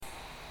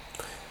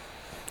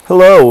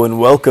Hello and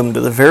welcome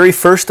to the very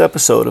first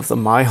episode of the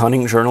My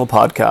Hunting Journal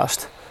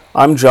podcast.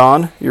 I'm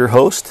John, your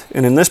host,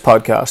 and in this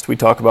podcast we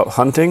talk about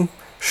hunting,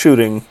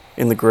 shooting,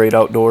 in the great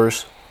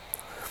outdoors.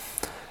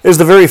 It is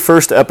the very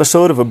first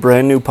episode of a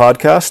brand new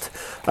podcast.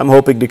 I'm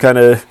hoping to kind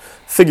of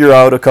figure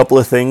out a couple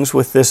of things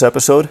with this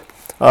episode,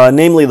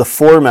 namely the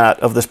format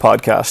of this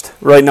podcast.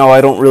 Right now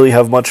I don't really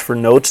have much for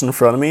notes in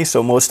front of me,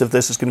 so most of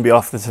this is going to be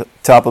off the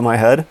top of my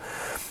head.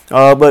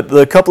 But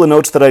the couple of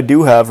notes that I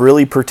do have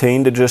really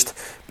pertain to just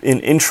an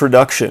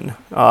introduction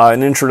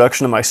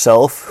to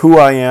myself, who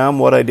I am,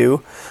 what I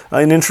do,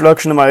 an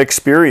introduction to my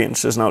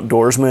experience as an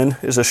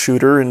outdoorsman, as a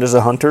shooter, and as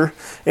a hunter,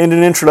 and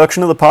an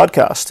introduction to the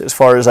podcast as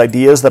far as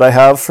ideas that I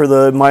have for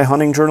the My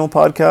Hunting Journal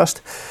podcast,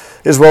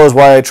 as well as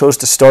why I chose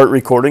to start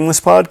recording this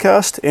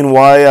podcast and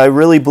why I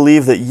really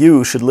believe that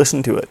you should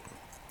listen to it.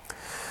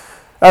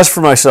 As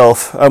for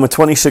myself, I'm a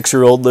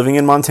 26-year-old living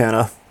in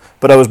Montana,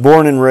 but I was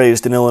born and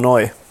raised in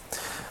Illinois.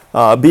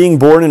 Being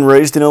born and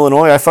raised in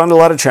Illinois, I found a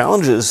lot of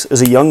challenges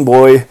as a young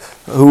boy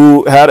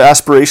who had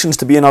aspirations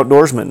to be an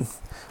outdoorsman.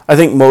 I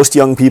think most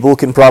young people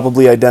can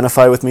probably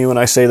identify with me when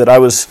I say that I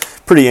was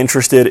pretty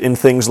interested in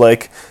things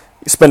like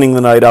spending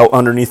the night out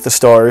underneath the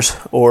stars,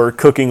 or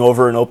cooking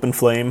over an open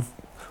flame,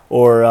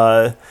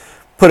 or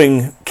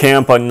putting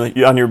camp on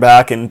your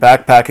back and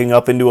backpacking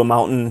up into a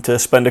mountain to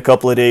spend a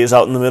couple of days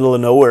out in the middle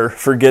of nowhere,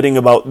 forgetting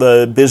about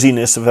the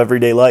busyness of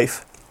everyday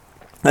life.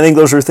 I think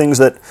those are things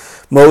that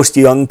most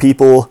young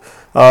people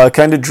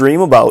kind of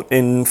dream about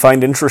and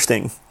find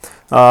interesting.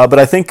 But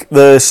I think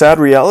the sad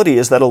reality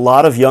is that a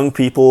lot of young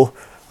people,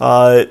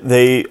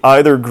 they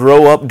either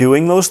grow up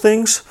doing those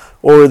things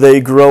or they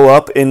grow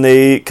up and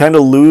they kind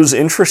of lose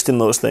interest in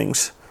those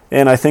things.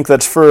 And I think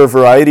that's for a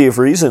variety of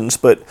reasons,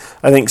 but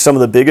I think some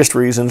of the biggest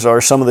reasons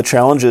are some of the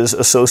challenges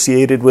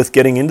associated with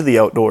getting into the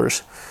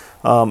outdoors.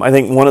 I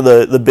think one of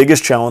the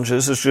biggest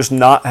challenges is just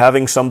not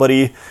having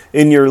somebody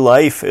in your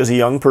life as a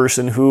young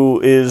person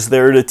who is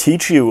there to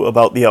teach you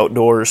about the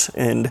outdoors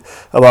and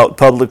about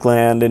public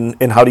land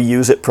and how to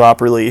use it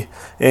properly,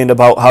 and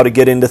about how to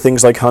get into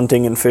things like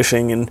hunting and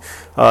fishing and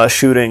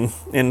shooting.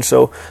 And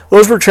so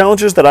those were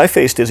challenges that I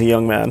faced as a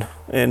young man.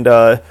 And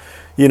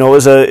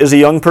as a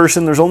young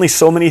person, there's only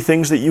so many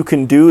things that you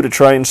can do to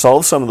try and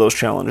solve some of those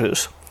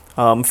challenges.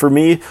 For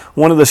me,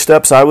 one of the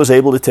steps I was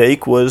able to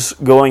take was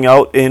going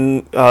out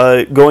and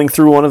going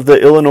through one of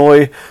the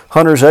Illinois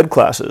Hunter's Ed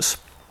classes.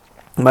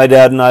 My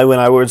dad and I, when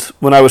I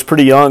was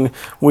pretty young,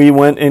 we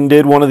went and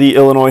did one of the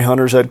Illinois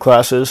Hunter's Ed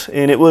classes,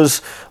 and it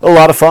was a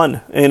lot of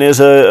fun. And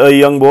as a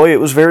young boy, it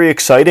was very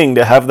exciting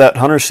to have that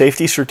hunter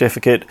safety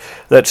certificate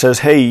that says,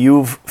 "Hey,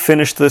 you've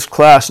finished this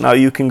class, now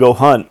you can go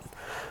hunt."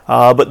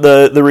 But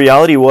the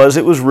reality was,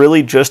 it was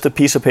really just a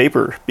piece of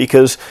paper,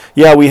 because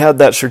we had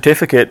that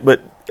certificate,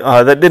 but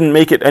that didn't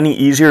make it any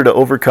easier to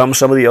overcome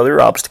some of the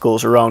other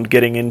obstacles around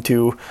getting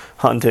into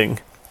hunting.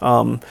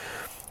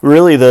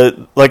 Really,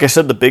 like I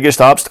said, the biggest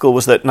obstacle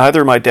was that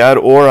neither my dad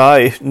or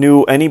I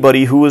knew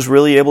anybody who was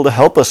really able to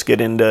help us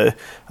get into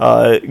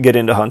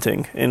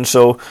hunting. And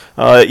so,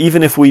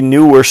 even if we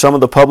knew where some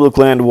of the public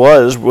land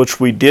was, which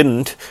we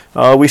didn't,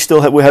 we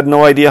had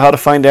no idea how to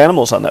find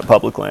animals on that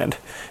public land.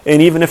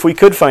 And even if we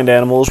could find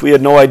animals, we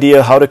had no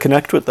idea how to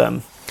connect with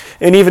them.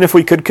 And even if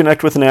we could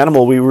connect with an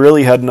animal, we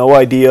really had no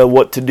idea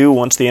what to do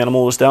once the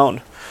animal was down.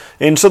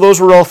 And so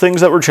those were all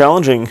things that were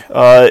challenging,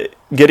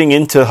 getting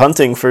into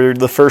hunting for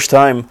the first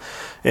time.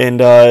 And,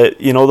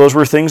 those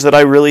were things that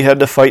I really had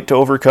to fight to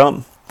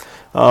overcome.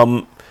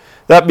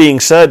 That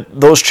being said,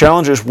 those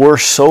challenges were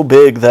so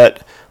big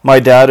that my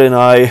dad and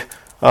I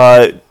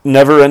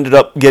never ended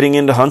up getting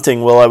into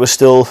hunting while I was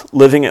still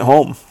living at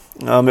home.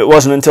 It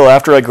wasn't until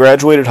after I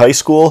graduated high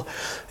school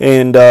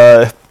and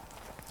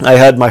I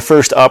had my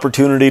first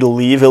opportunity to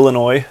leave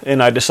Illinois,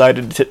 and I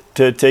decided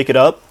to take it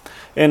up.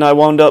 And I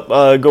wound up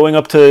going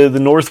up to the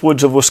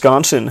Northwoods of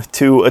Wisconsin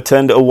to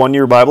attend a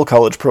one-year Bible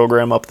college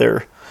program up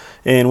there.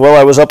 And while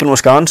I was up in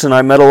Wisconsin,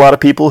 I met a lot of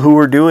people who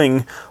were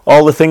doing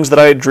all the things that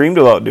I had dreamed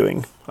about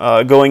doing.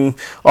 Going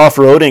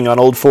off-roading on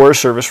old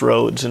Forest Service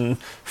roads and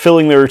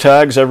filling their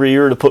tags every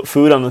year to put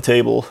food on the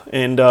table,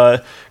 and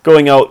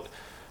going out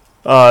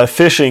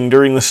fishing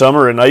during the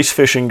summer and ice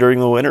fishing during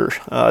the winter.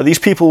 These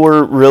people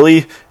were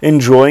really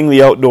enjoying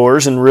the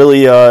outdoors and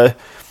really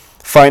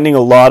finding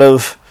a lot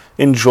of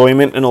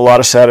enjoyment and a lot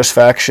of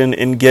satisfaction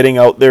in getting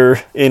out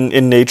there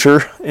in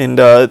nature. And,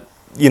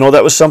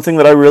 that was something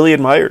that I really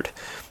admired.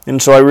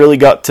 And so I really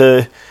got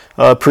to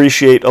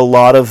appreciate a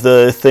lot of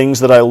the things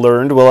that I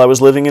learned while I was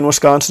living in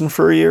Wisconsin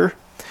for a year.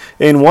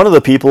 And one of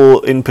the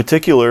people in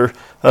particular,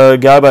 a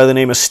guy by the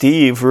name of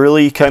Steve,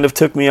 really kind of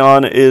took me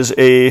on as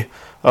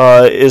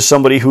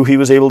somebody who he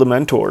was able to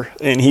mentor.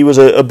 And he was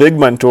a big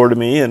mentor to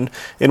me, and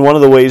one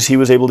of the ways he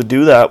was able to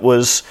do that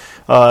was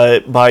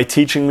by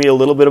teaching me a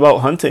little bit about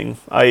hunting.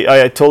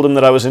 I told him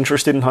that I was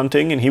interested in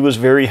hunting, and he was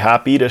very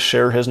happy to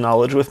share his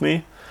knowledge with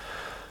me.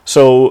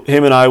 So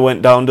him and I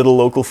went down to the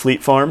local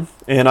Fleet Farm,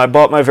 and I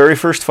bought my very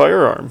first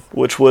firearm,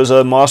 which was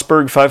a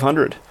Mossberg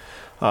 500.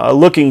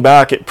 Looking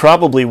back, it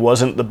probably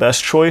wasn't the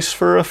best choice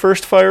for a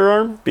first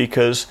firearm,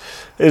 because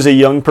as a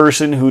young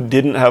person who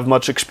didn't have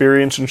much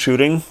experience in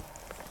shooting,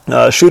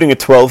 shooting a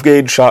 12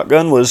 gauge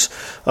shotgun was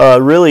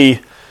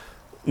really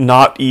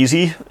not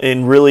easy,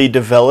 and really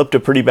developed a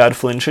pretty bad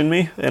flinch in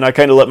me. And I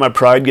kind of let my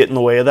pride get in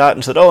the way of that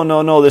and said, oh,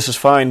 no, this is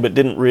fine, but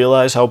didn't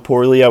realize how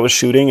poorly I was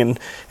shooting, and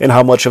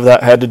how much of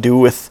that had to do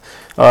with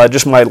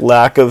just my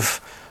lack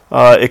of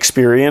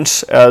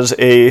experience as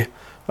a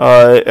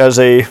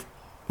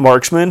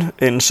marksman.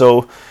 And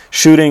so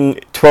shooting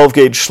 12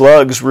 gauge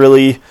slugs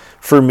really,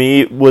 for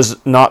me,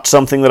 was not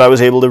something that I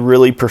was able to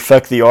really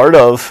perfect the art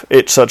of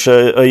at such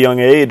a young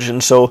age.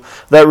 And so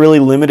that really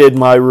limited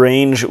my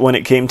range when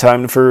it came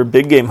time for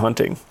big game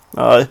hunting.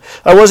 I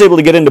was able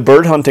to get into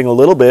bird hunting a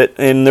little bit,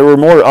 and there were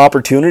more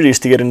opportunities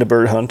to get into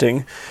bird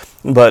hunting.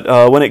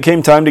 But when it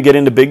came time to get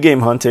into big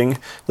game hunting,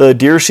 the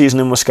deer season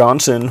in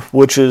Wisconsin,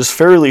 which is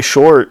fairly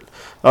short,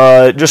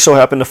 just so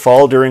happened to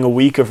fall during a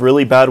week of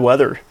really bad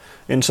weather.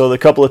 And so the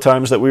couple of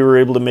times that we were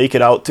able to make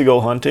it out to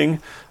go hunting,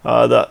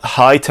 the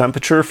high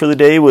temperature for the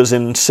day was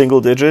in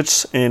single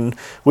digits, and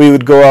we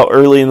would go out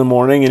early in the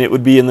morning and it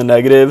would be in the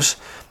negatives,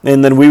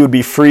 and then we would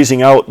be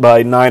freezing out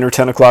by 9 or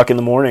 10 o'clock in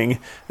the morning,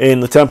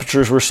 and the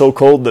temperatures were so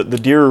cold that the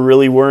deer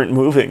really weren't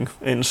moving.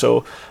 And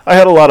so I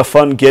had a lot of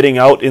fun getting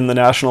out in the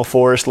national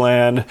forest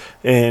land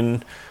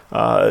and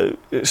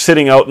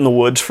sitting out in the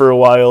woods for a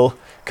while,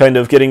 kind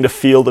of getting to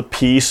feel the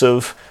peace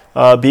of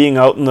being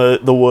out in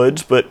the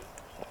woods. But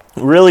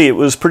really, it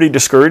was pretty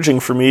discouraging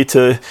for me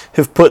to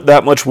have put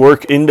that much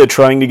work into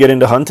trying to get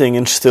into hunting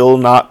and still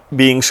not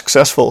being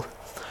successful.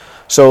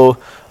 So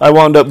I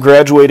wound up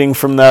graduating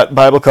from that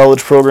Bible college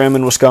program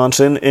in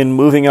Wisconsin and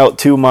moving out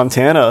to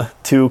Montana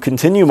to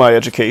continue my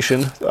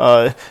education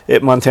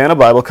at Montana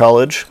Bible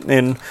College.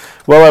 And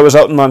while I was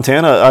out in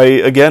Montana, I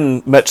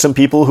again met some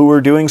people who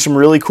were doing some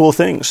really cool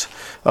things.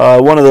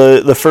 One of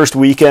the first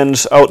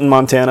weekends out in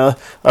Montana,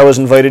 I was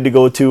invited to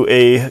go to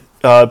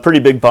a pretty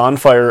big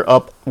bonfire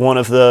up one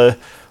of the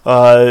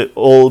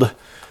old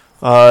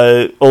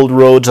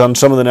roads on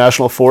some of the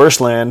national forest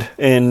land,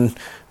 and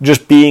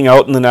just being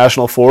out in the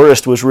national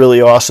forest was really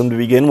awesome to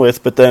begin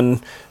with. But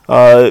then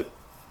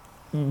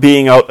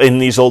being out in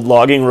these old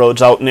logging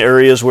roads out in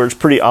areas where it's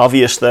pretty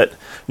obvious that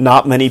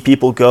not many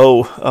people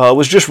go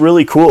was just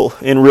really cool,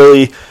 and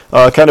really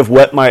kind of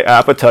whet my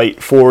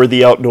appetite for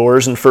the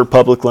outdoors and for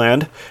public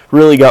land.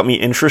 Really got me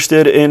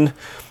interested in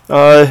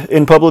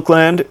public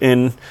land.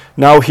 And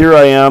now here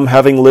I am,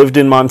 having lived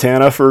in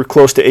Montana for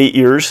close to 8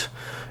 years.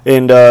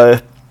 And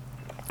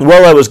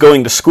while I was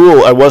going to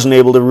school, I wasn't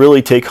able to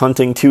really take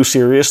hunting too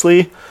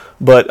seriously,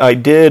 but I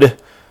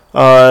did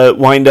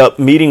wind up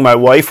meeting my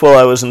wife while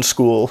I was in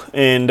school,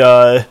 and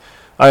I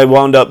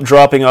wound up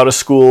dropping out of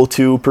school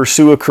to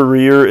pursue a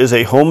career as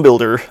a home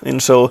builder.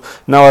 And so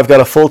now I've got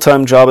a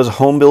full-time job as a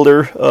home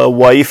builder, a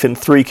wife, and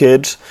 3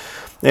 kids.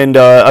 And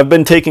I've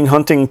been taking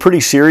hunting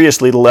pretty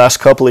seriously the last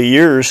couple of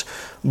years,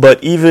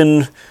 but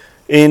even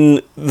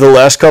in the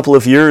last couple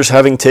of years,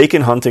 having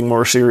taken hunting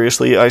more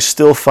seriously, I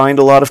still find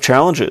a lot of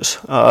challenges.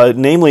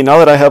 Namely, now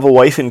that I have a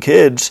wife and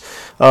kids,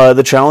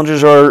 the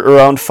challenges are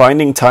around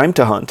finding time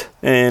to hunt.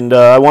 And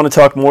I want to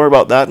talk more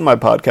about that in my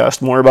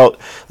podcast, more about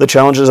the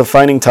challenges of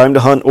finding time to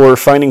hunt, or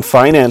finding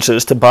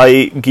finances to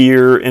buy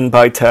gear and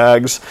buy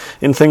tags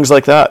and things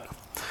like that.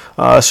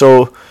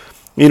 So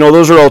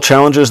those are all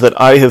challenges that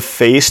I have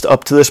faced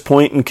up to this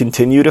point and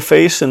continue to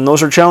face, and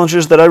those are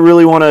challenges that I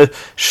really want to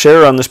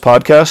share on this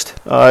podcast.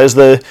 As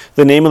the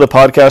name of the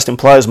podcast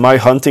implies, My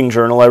Hunting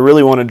Journal, I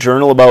really want to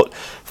journal about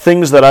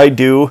things that I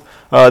do,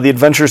 the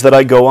adventures that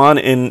I go on,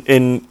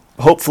 and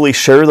hopefully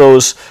share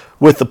those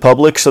with the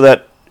public so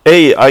that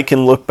A, I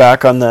can look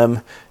back on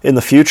them in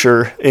the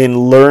future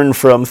and learn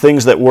from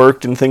things that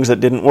worked and things that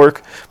didn't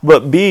work,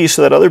 but B,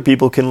 so that other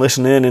people can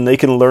listen in and they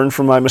can learn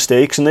from my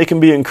mistakes, and they can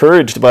be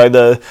encouraged by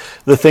the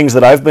things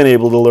that I've been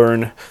able to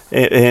learn,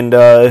 and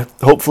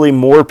hopefully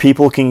more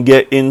people can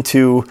get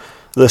into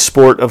the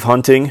sport of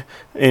hunting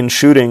and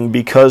shooting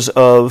because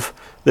of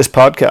this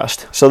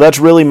podcast. So that's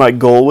really my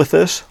goal with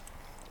this.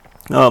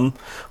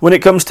 When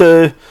it comes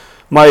to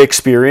my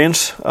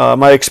experience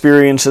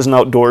as an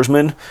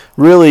outdoorsman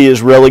really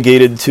is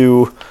relegated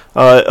to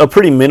a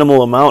pretty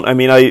minimal amount. I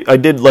mean, I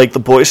did like the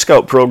Boy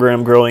Scout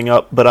program growing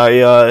up, but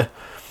I,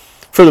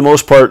 for the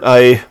most part,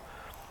 I,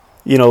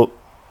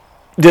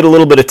 did a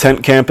little bit of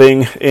tent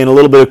camping and a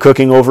little bit of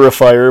cooking over a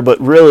fire, but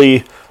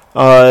really,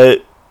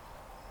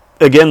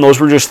 again, those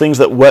were just things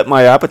that whet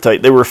my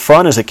appetite. They were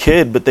fun as a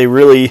kid, but they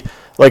really,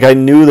 I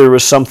knew there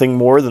was something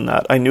more than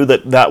that. I knew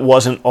that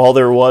wasn't all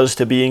there was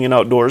to being an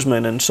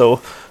outdoorsman, and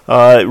so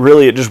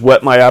really it just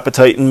whet my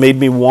appetite and made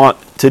me want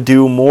to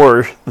do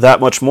more, that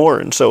much more.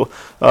 And so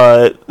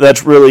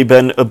that's really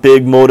been a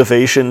big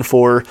motivation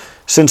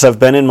since I've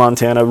been in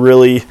Montana,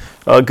 really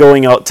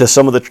going out to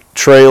some of the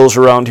trails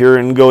around here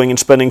and going and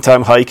spending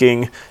time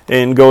hiking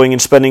and going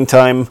and spending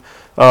time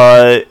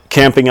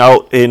camping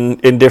out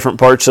in different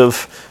parts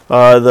of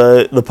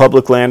the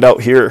public land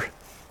out here.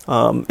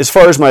 As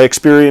far as my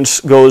experience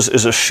goes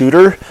as a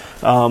shooter,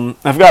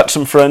 I've got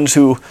some friends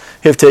who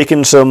have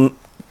taken some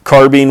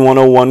Carbine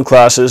 101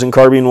 classes and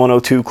Carbine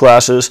 102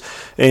 classes,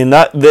 and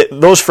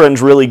those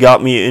friends really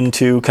got me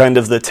into kind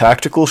of the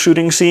tactical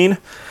shooting scene.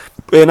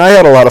 And I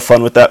had a lot of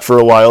fun with that for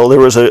a while. There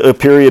was a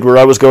period where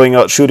I was going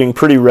out shooting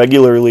pretty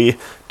regularly,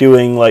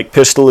 doing like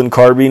pistol and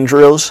carbine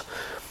drills.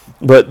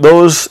 But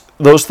those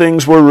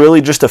things were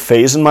really just a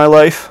phase in my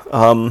life.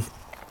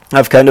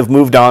 I've kind of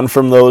moved on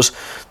from those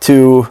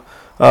to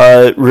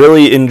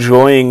really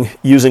enjoying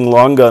using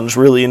long guns,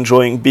 really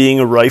enjoying being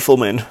a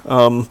rifleman,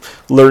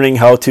 learning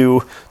how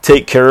to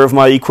take care of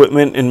my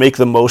equipment and make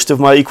the most of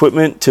my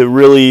equipment to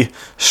really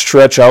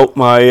stretch out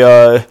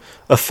my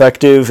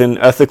effective and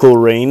ethical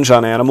range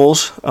on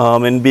animals,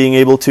 and being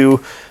able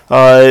to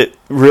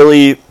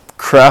really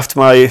craft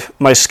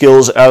my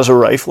skills as a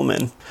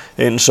rifleman.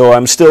 And so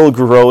I'm still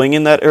growing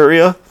in that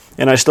area,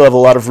 and I still have a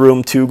lot of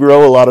room to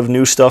grow, a lot of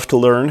new stuff to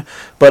learn.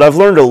 But I've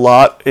learned a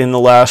lot in the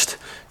last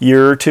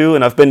year or two,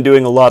 and I've been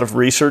doing a lot of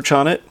research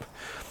on it.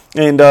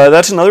 And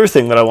that's another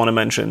thing that I want to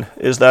mention,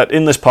 is that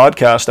in this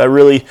podcast, I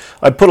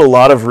put a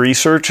lot of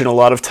research and a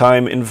lot of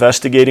time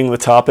investigating the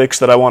topics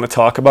that I want to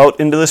talk about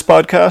into this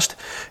podcast.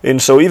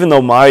 And so even though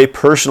my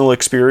personal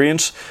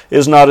experience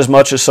is not as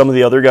much as some of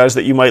the other guys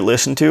that you might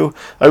listen to,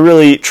 I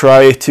really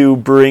try to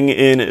bring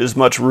in as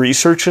much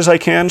research as I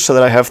can so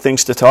that I have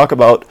things to talk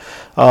about.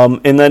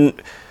 And then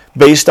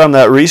based on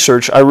that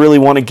research, I really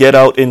want to get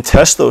out and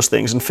test those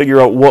things and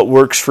figure out what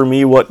works for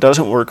me, what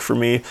doesn't work for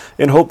me,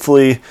 and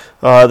hopefully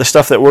the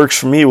stuff that works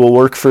for me will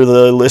work for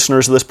the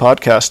listeners of this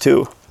podcast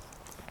too.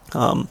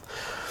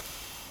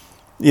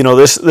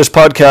 This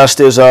podcast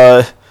is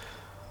a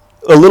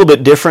little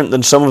bit different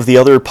than some of the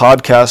other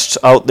podcasts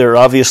out there.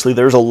 Obviously,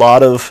 there's a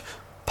lot of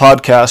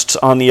podcasts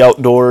on the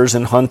outdoors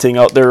and hunting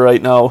out there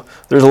right now.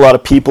 There's a lot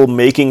of people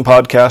making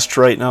podcasts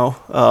right now.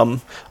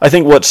 I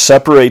think what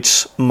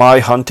separates my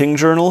hunting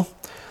journal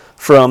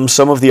from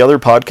some of the other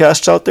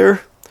podcasts out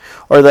there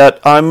are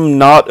that I'm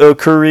not a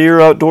career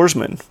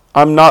outdoorsman.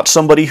 I'm not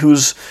somebody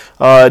who's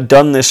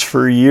done this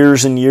for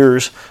years and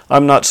years.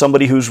 I'm not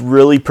somebody who's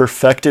really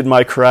perfected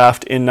my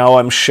craft and now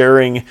I'm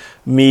sharing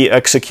me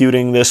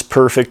executing this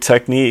perfect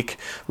technique.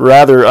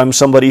 Rather, I'm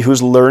somebody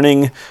who's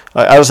learning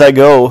as I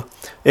go.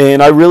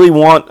 And I really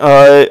want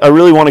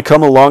to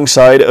come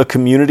alongside a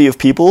community of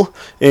people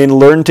and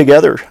learn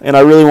together. And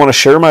I really want to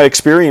share my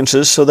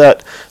experiences so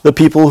that the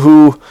people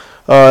who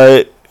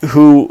are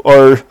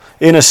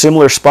in a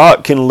similar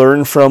spot can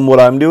learn from what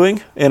I'm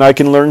doing, and I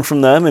can learn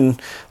from them,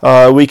 and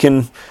we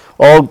can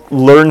all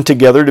learn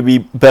together to be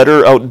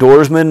better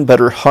outdoorsmen,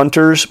 better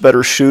hunters,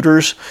 better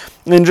shooters,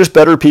 and just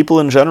better people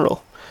in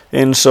general.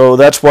 And so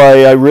that's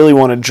why I really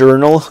want to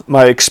journal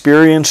my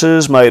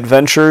experiences, my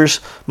adventures,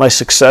 my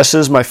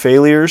successes, my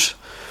failures.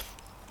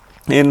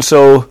 And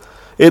so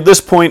at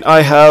this point,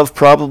 I have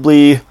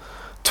probably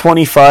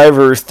 25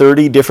 or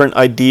 30 different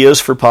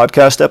ideas for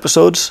podcast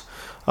episodes.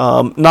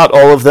 Not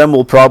all of them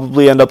will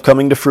probably end up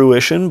coming to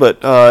fruition,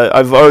 but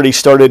I've already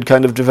started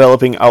kind of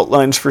developing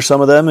outlines for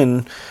some of them.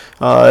 And,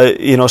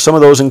 some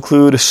of those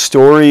include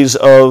stories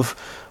of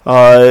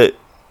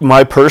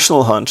my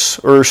personal hunts,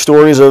 or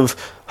stories of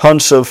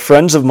hunts of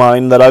friends of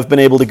mine that I've been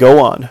able to go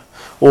on,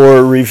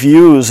 or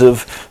reviews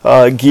of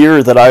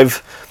gear that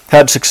I've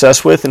had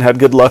success with and had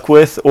good luck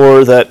with,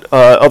 or that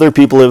other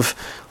people have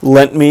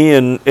lent me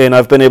and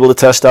I've been able to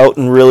test out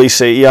and really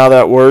say, yeah,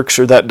 that works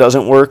or that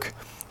doesn't work.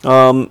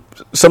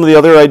 Some of the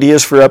other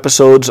ideas for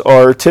episodes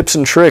are tips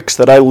and tricks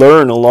that I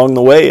learn along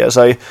the way as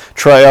I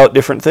try out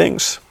different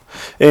things.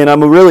 And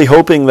I'm really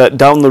hoping that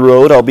down the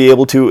road I'll be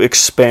able to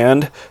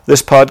expand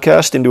this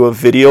podcast into a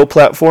video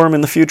platform in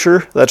the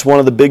future. That's one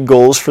of the big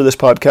goals for this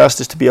podcast,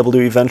 is to be able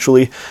to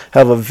eventually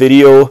have a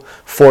video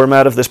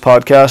format of this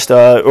podcast,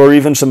 or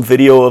even some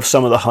video of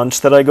some of the hunts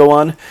that I go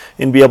on,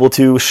 and be able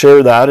to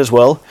share that as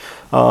well.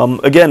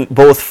 Again,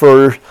 both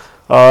for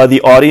the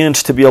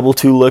audience to be able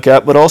to look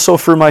at, but also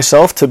for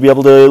myself to be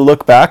able to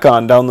look back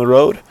on down the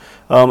road.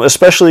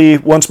 Especially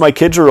once my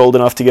kids are old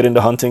enough to get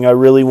into hunting, I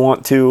really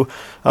want to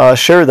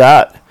share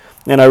that.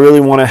 And I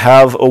really want to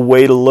have a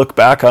way to look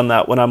back on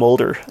that when I'm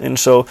older. And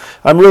so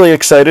I'm really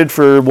excited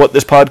for what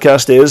this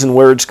podcast is and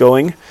where it's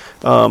going.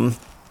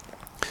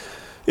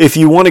 If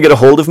you want to get a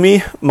hold of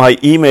me, my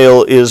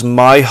email is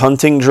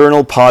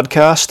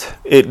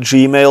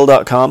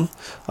myhuntingjournalpodcast@gmail.com.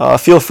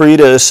 Feel free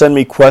to send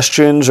me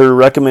questions or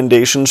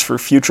recommendations for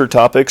future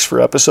topics for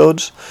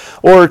episodes,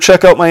 or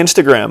check out my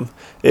Instagram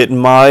at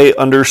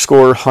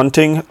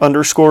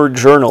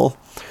my_hunting_journal,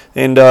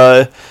 and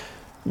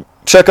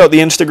check out the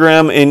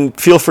Instagram and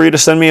feel free to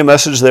send me a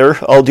message there.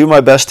 I'll do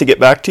my best to get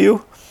back to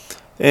you.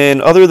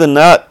 And other than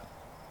that,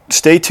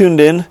 stay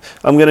tuned in.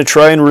 I'm going to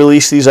try and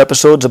release these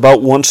episodes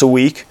about once a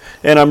week,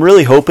 and I'm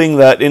really hoping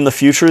that in the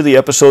future the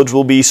episodes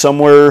will be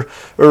somewhere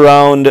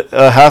around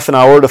a half an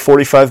hour to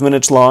 45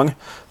 minutes long.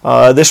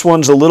 This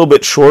one's a little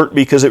bit short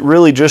because it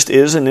really just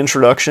is an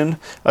introduction.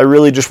 I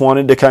really just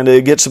wanted to kind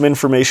of get some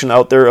information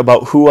out there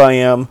about who I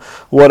am,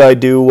 what I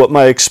do, what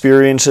my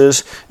experience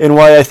is, and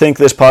why I think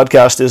this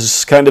podcast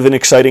is kind of an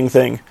exciting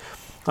thing.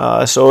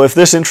 So if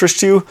this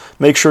interests you,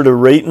 make sure to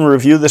rate and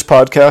review this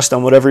podcast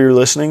on whatever you're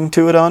listening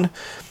to it on.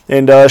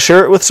 and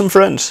share it with some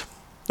friends.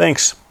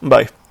 Thanks.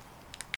 Bye.